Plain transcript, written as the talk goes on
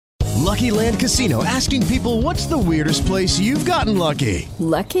Lucky Land Casino, asking people, what's the weirdest place you've gotten lucky?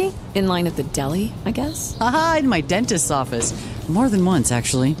 Lucky? In line at the deli, I guess? Aha, in my dentist's office. More than once,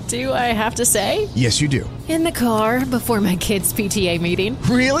 actually. Do I have to say? Yes, you do. In the car before my kids' PTA meeting.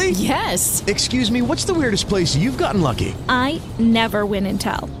 Really? Yes. Excuse me, what's the weirdest place you've gotten lucky? I never win and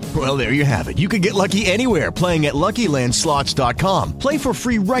tell. Well, there you have it. You can get lucky anywhere, playing at LuckyLandSlots.com. Play for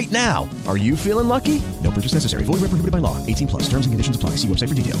free right now. Are you feeling lucky? No purchase necessary. Void where prohibited by law. 18+. Terms and conditions apply. See website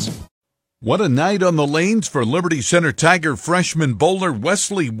for details. What a night on the lanes for Liberty Center Tiger freshman bowler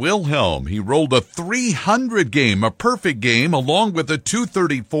Wesley Wilhelm. He rolled a 300 game, a perfect game, along with a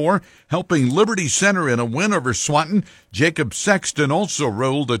 234, helping Liberty Center in a win over Swanton. Jacob Sexton also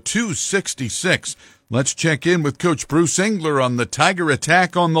rolled a 266. Let's check in with Coach Bruce Engler on the Tiger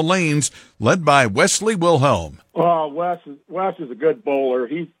attack on the lanes, led by Wesley Wilhelm. Well, Wes is a good bowler.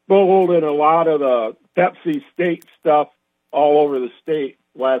 He's bowled in a lot of the Pepsi State stuff all over the state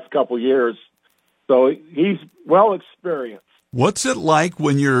last couple years, so he's well experienced. What's it like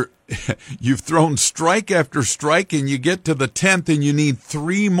when you've thrown strike after strike and you get to the 10th and you need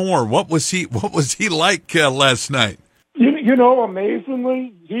 3 more? What was he like last night? You know,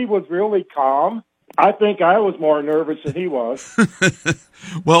 amazingly, he was really calm. I think I was more nervous than he was.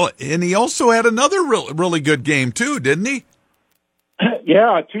 Well, and he also had another really good game too, didn't he?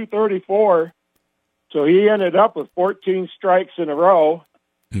 Yeah, 234. So he ended up with 14 strikes in a row.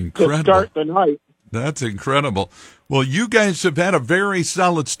 Incredible. To start the night. That's incredible. Well, you guys have had a very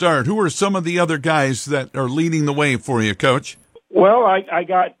solid start. Who are some of the other guys that are leading the way for you, Coach? Well, I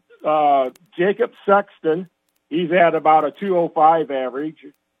got Jacob Sexton. He's had about a 205 average,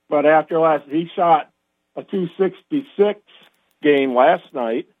 but he shot a 266 game last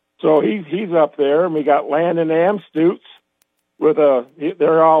night. So he's up there. And we got Landon Amstutz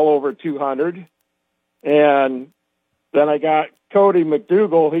they're all over 200. And then I got Cody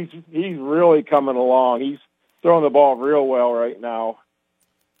McDougal. He's really coming along. He's throwing the ball real well right now.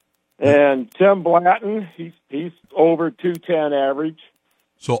 And Tim Blatton, he's over 210 average.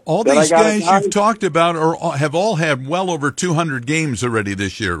 So all these guys you've talked about have all had well over 200 games already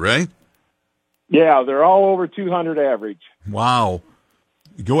this year, right? Yeah, they're all over 200 average. Wow.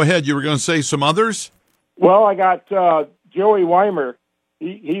 Go ahead. You were going to say some others? Well, I got Joey Weimer.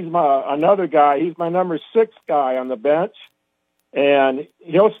 He's another guy. He's my number 6 guy on the bench. And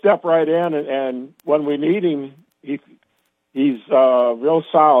he'll step right in, and when we need him, he's real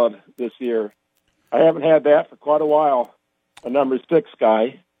solid this year. I haven't had that for quite a while, a number 6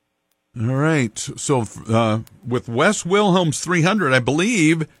 guy. All right. So with Wes Wilhelm's 300, I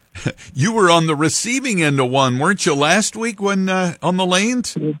believe you were on the receiving end of one, weren't you, last week when on the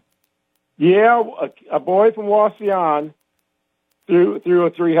lanes? Yeah, a boy from Wasion threw a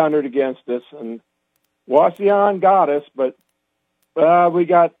 300 against us, and Wasion got us, but we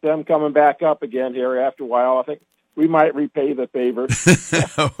got them coming back up again here after a while. I think we might repay the favor.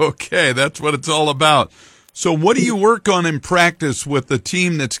 Okay, that's what it's all about. So what do you work on in practice with the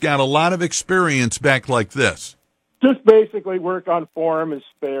team that's got a lot of experience back like this? Just basically work on form and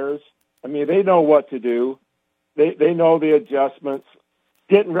spares. I mean, they know what to do. They know the adjustments.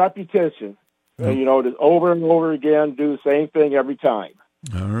 Getting repetition. To over and over again, do the same thing every time.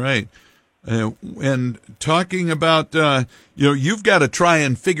 All right. And talking about, you've got to try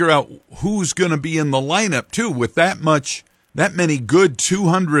and figure out who's going to be in the lineup, too. With that many good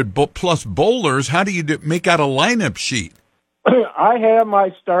 200-plus bowlers, how do you make out a lineup sheet? I have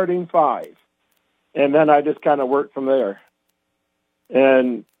my starting 5, and then I just kind of work from there.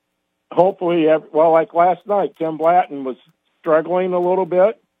 And hopefully, like last night, Tim Blatton was struggling a little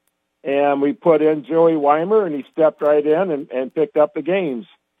bit, and we put in Joey Weimer, and he stepped right in and picked up the games.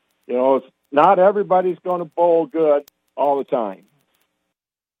 It's not everybody's going to bowl good all the time.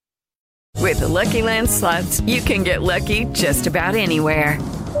 With the Lucky Land Slots, you can get lucky just about anywhere.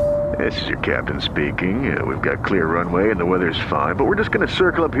 This is your captain speaking. We've got clear runway and the weather's fine, but we're just going to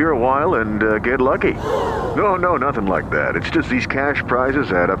circle up here a while and get lucky. No, nothing like that. It's just these cash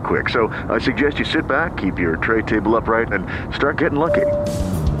prizes add up quick. So I suggest you sit back, keep your tray table upright, and start getting lucky.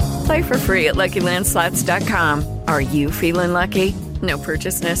 Play for free at LuckyLandSlots.com. Are you feeling lucky? No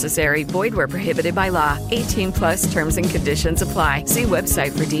purchase necessary. Void where prohibited by law. 18+ terms and conditions apply. See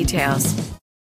website for details.